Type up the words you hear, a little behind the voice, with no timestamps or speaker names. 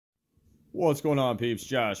What's going on, peeps?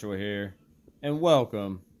 Joshua here, and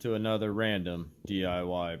welcome to another random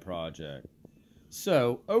DIY project.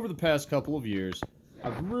 So, over the past couple of years,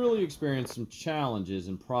 I've really experienced some challenges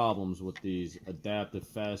and problems with these adaptive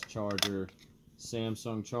fast charger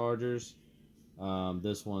Samsung chargers.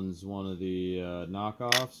 This one's one of the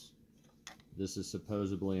knockoffs. This is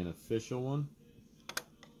supposedly an official one,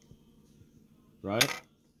 right?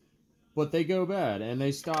 But they go bad, and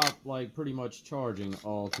they stop, like, pretty much charging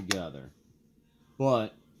altogether.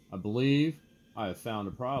 But I believe I have found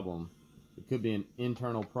a problem. It could be an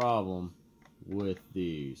internal problem with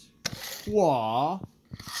these. Wah!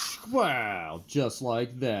 Wow! Just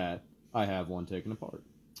like that, I have one taken apart.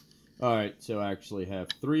 Alright, so I actually have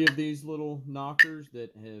 3 of these little knockers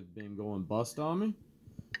that have been going bust on me.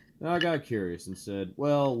 And I got curious and said,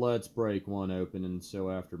 well, let's break one open. And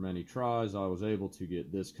so after many tries, I was able to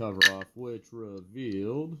get this cover off, which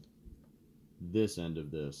revealed this end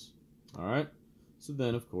of this. Alright? So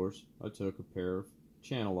then, of course, I took a pair of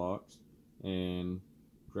channel locks and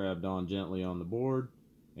grabbed on gently on the board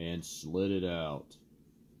and slid it out.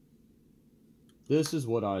 This is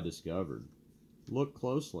what I discovered. Look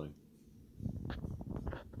closely.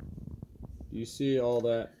 Do you see all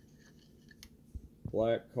that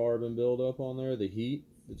black carbon buildup on there? The heat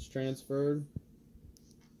that's transferred?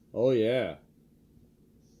 Oh yeah.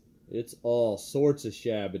 It's all sorts of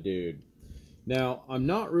shabba-dude. Now, I'm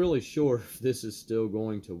not really sure if this is still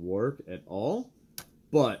going to work at all,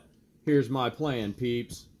 but here's my plan,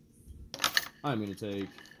 peeps. I'm going to take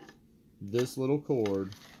this little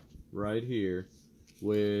cord right here,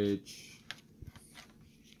 which,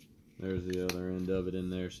 there's the other end of it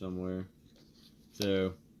in there somewhere.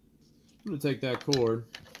 So, I'm going to take that cord.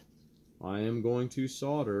 I am going to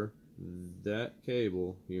solder that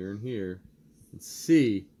cable here and here and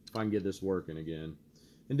see if I can get this working again.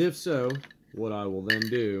 And if so, what I will then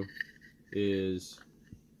do is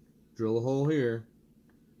drill a hole here,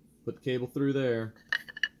 put the cable through there,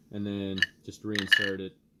 and then just reinsert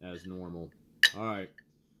it as normal. Alright,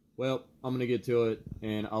 well, I'm going to get to it,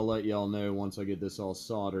 and I'll let y'all know once I get this all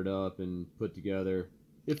soldered up and put together.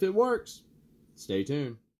 If it works, stay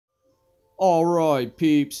tuned. Alright,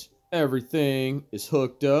 peeps, everything is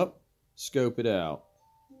hooked up. Scope it out.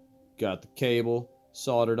 Got the cable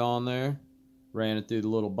soldered on there. Ran it through the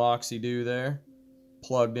little boxy-doo there.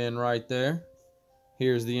 Plugged in right there.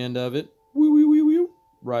 Here's the end of it. Woo, woo, woo, woo.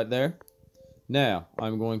 Right there. Now,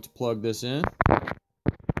 I'm going to plug this in.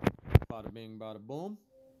 Bada bing, bada boom.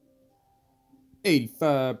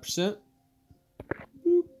 85%.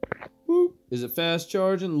 Boop, boop. Is it fast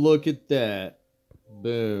charging? Look at that.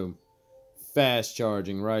 Boom. Fast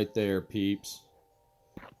charging right there, peeps.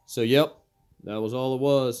 So, yep. That was all it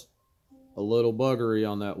was. A little buggery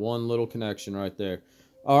on that one little connection right there.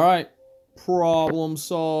 Alright, problem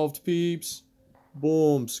solved, peeps.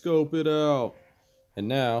 Boom, scope it out. And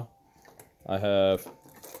now, I have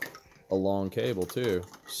a long cable too.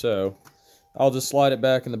 So, I'll just slide it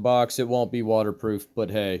back in the box. It won't be waterproof, but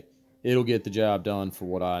hey, it'll get the job done for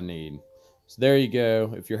what I need. So there you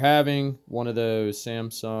go. If you're having one of those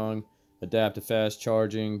Samsung adaptive fast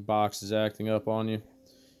charging boxes acting up on you,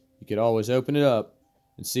 you could always open it up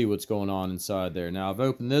and see what's going on inside there. Now, I've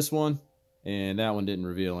opened this one, and that one didn't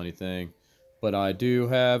reveal anything. But I do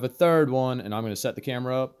have a third one, and I'm going to set the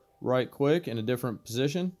camera up right quick in a different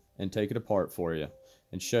position and take it apart for you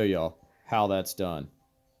and show y'all how that's done.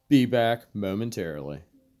 Be back momentarily.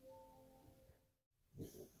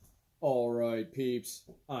 Alright, peeps,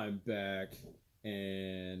 I'm back,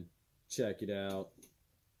 and check it out.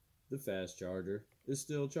 The fast charger is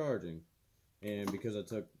still charging. And because I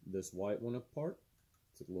took this white one apart,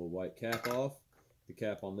 took a little white cap off. The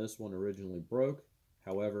cap on this one originally broke.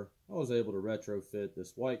 However, I was able to retrofit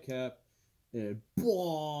this white cap, and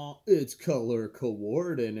blah, it's color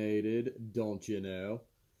coordinated, don't you know?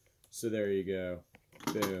 So there you go.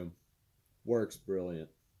 Boom. Works brilliant.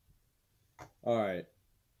 Alright,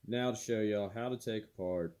 now to show y'all how to take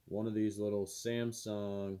apart one of these little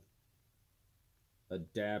Samsung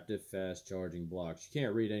adaptive fast charging blocks. You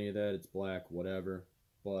can't read any of that, it's black, whatever,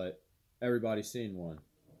 but everybody's seen one.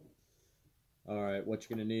 Alright, what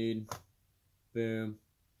you're going to need, boom,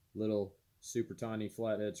 little super tiny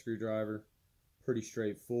flathead screwdriver, pretty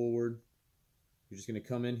straightforward. You're just going to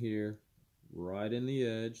come in here, right in the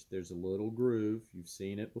edge, there's a little groove, you've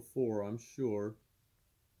seen it before I'm sure,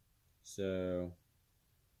 so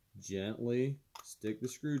gently stick the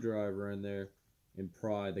screwdriver in there and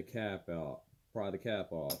pry the cap out. Pry the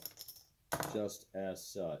cap off, just as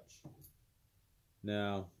such.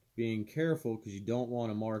 Now, being careful because you don't want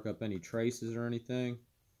to mark up any traces or anything,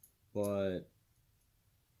 but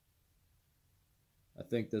I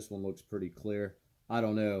think this one looks pretty clear. I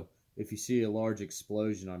don't know. If you see a large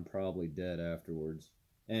explosion, I'm probably dead afterwards.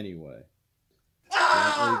 Anyway,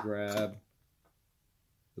 gently grab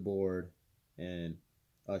the board and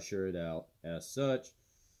usher it out as such.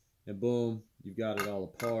 And boom, you've got it all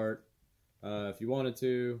apart. If you wanted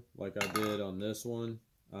to, like I did on this one,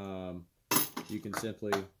 you can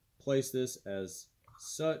simply place this as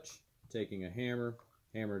such, taking a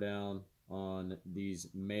hammer down on these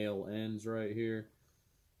male ends right here,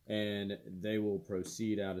 and they will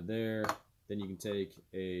proceed out of there. Then you can take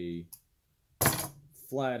a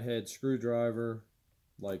flathead screwdriver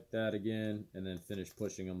like that again, and then finish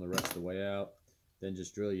pushing them the rest of the way out. Then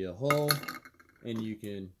just drill you a hole, and you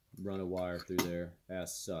can run a wire through there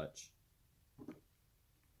as such.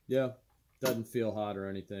 Yeah, doesn't feel hot or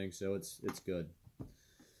anything, so it's good.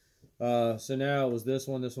 So now it was this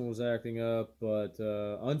one. This one was acting up, but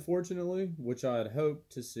unfortunately, which I had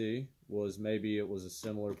hoped to see, was maybe it was a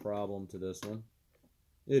similar problem to this one.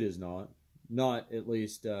 It is not. Not at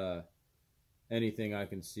least anything I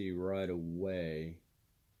can see right away.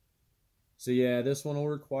 So yeah, this one will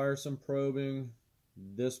require some probing.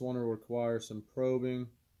 This one will require some probing.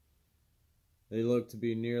 They look to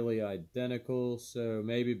be nearly identical, so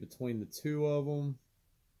maybe between the two of them,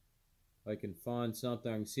 I can find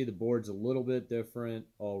something. I can see the board's a little bit different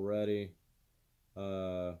already.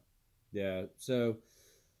 Yeah, so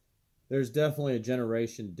there's definitely a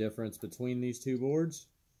generation difference between these two boards,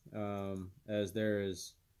 as there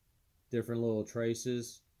is different little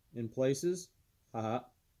traces in places. Haha,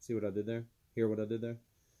 see what I did there? Hear what I did there?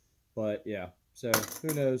 But yeah, so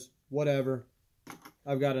who knows? Whatever.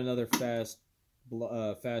 I've got another fast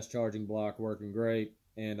charging block working great,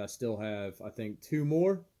 and I still have, I think, 2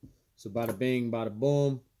 more. So bada bing, bada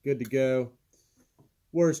boom, good to go.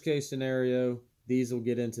 Worst case scenario, these will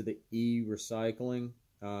get into the e-recycling.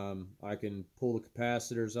 I can pull the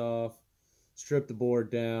capacitors off, strip the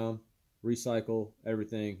board down, recycle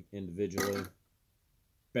everything individually.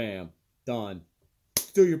 Bam, done.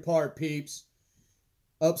 Do your part, peeps.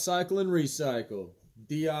 Upcycle and recycle.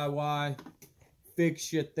 DIY.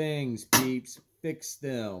 Fix your things, peeps. Fix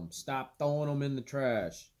them. Stop throwing them in the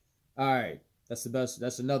trash. All right. That's the best.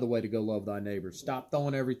 That's another way to go love thy neighbor. Stop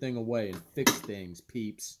throwing everything away and fix things,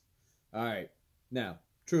 peeps. All right. Now,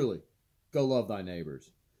 truly, go love thy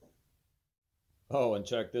neighbors. Oh, and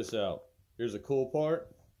check this out. Here's a cool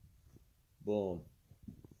part. Boom.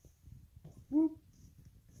 Whoop.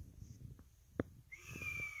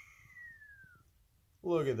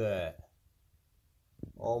 Look at that.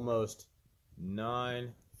 Almost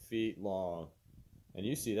 9 feet long. And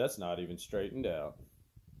you see that's not even straightened out.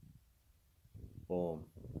 Boom.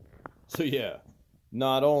 So yeah,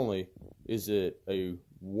 not only is it a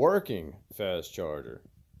working fast charger,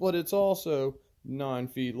 but it's also 9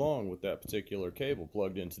 feet long with that particular cable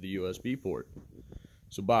plugged into the USB port.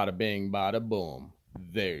 So bada bing, bada boom.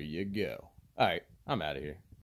 There you go. Alright, I'm out of here.